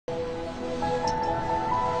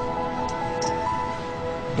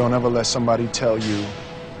Don't ever let somebody tell you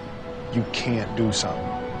you can't do something.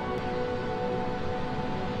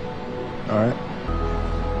 All right?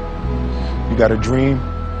 You got a dream,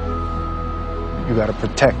 you got to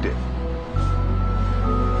protect it.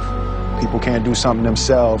 People can't do something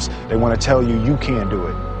themselves. They want to tell you you can't do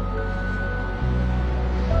it.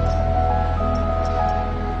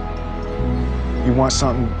 You want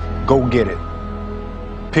something, go get it.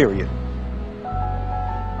 Period.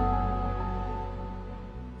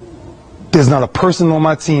 There's not a person on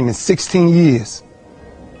my team in 16 years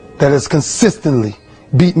that has consistently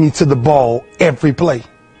beat me to the ball every play.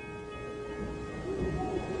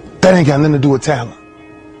 That ain't got nothing to do with talent.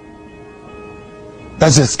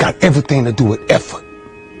 That's just got everything to do with effort.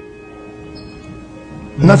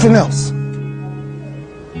 Nothing else.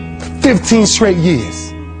 15 straight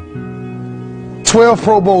years. 12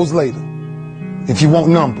 Pro Bowls later, if you want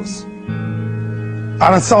numbers.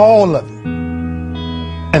 I done saw all of it.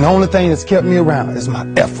 And the only thing that's kept me around is my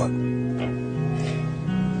effort.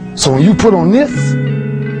 So when you put on this,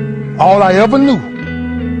 all I ever knew,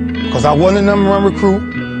 because I wasn't a number one recruit,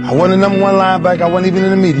 I wasn't a number one linebacker, I wasn't even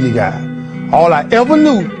in the media guy. All I ever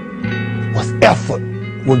knew was effort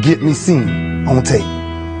will get me seen on tape.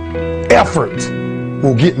 Effort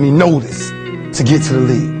will get me noticed to get to the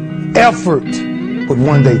league. Effort would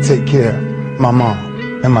one day take care of my mom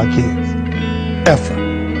and my kids. Effort.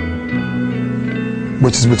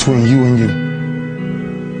 Which is between you and you.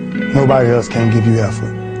 Nobody else can give you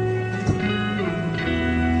effort.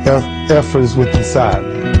 Effort is what's inside me.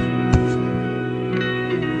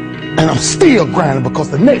 And I'm still grinding because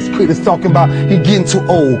the next kid is talking about he getting too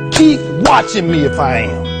old. Keep watching me if I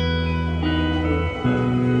am.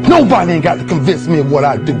 Nobody ain't got to convince me of what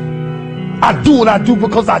I do. I do what I do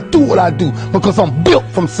because I do what I do, because I'm built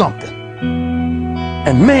from something.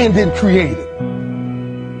 And man didn't create it.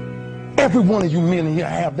 Every one of you men in here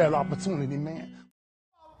have that opportunity, man.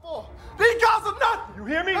 These guys are nothing. You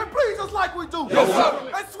hear me? They breathe just like we do. Yes,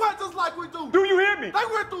 sir. They sweat just like we do. Do you hear me? They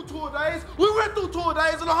went through 2 days. We went through 2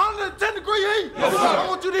 days in 110-degree heat. Yes, sir. I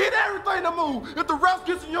want you to hit everything to move. If the ref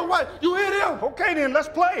gets in your way, you hit him. Okay, then, let's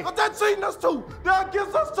play. But they're cheating us too. They're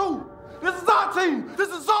against us too. This is our team. This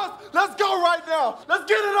is us. Let's go right now. Let's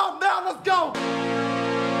get it up now. Let's go.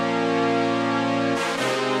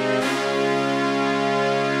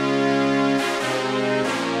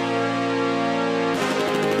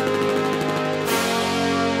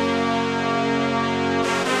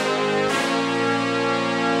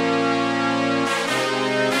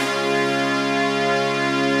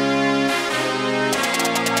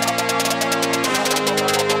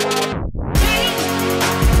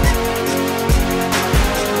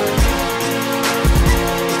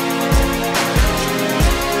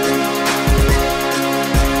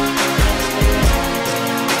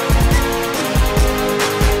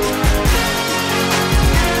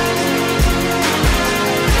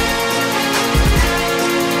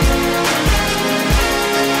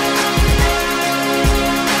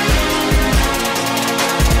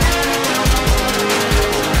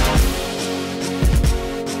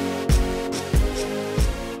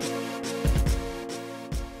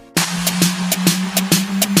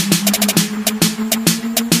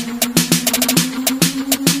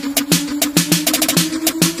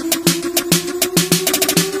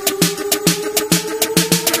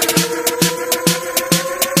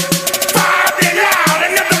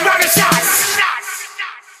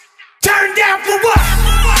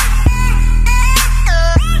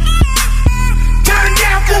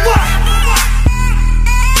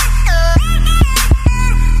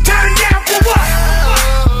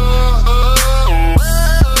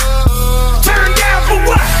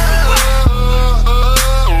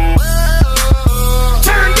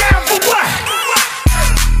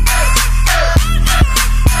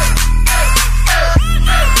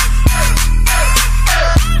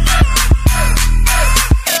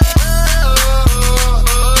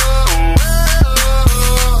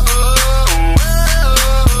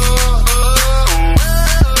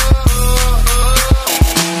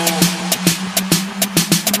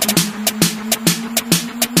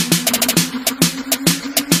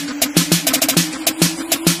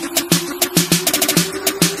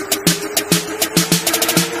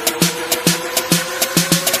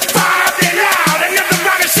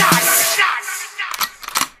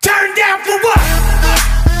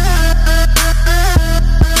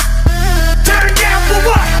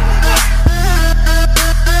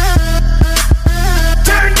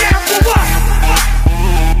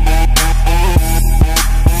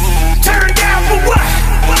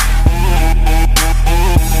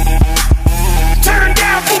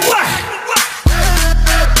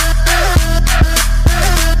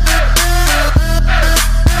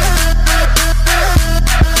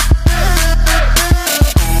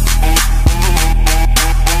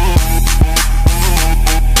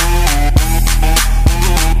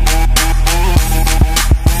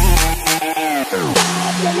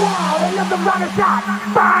 shot.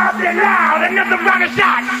 Fired and loud, another round of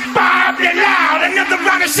shot. Fired and loud, another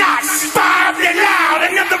round of shot. Fired and loud,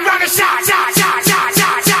 another round of shot. Shot, shot, shot,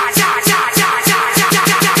 shot, shot, shot, shot, shot, shot, shot.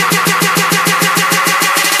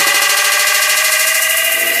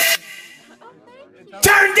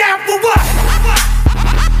 Turn down for what?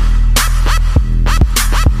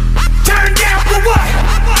 Turn down for what?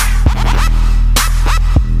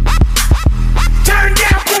 Turn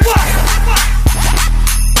down for what?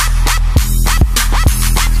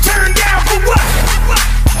 Turn down for what?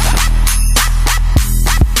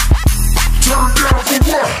 Turn down for what?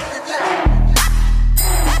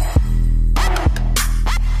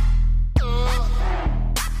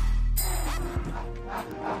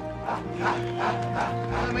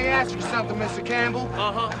 Let me ask you something, Mr. Campbell.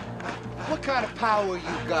 What kind of power you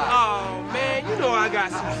got? Oh, man, you know I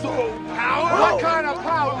got some soul power. What kind of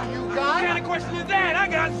power you got? What kind of question is that? I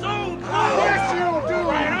got soul power. Yes, you do.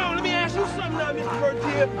 Right on. Let me ask you something now, Mr.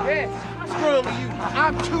 Bertier. Yes. How strong are you?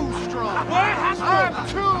 I'm too strong. What? How strong? I'm too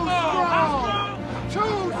strong. How strong?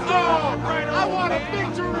 Too strong. Right on, I want a man.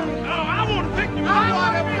 victory. Oh, I want a victory. I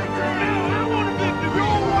want a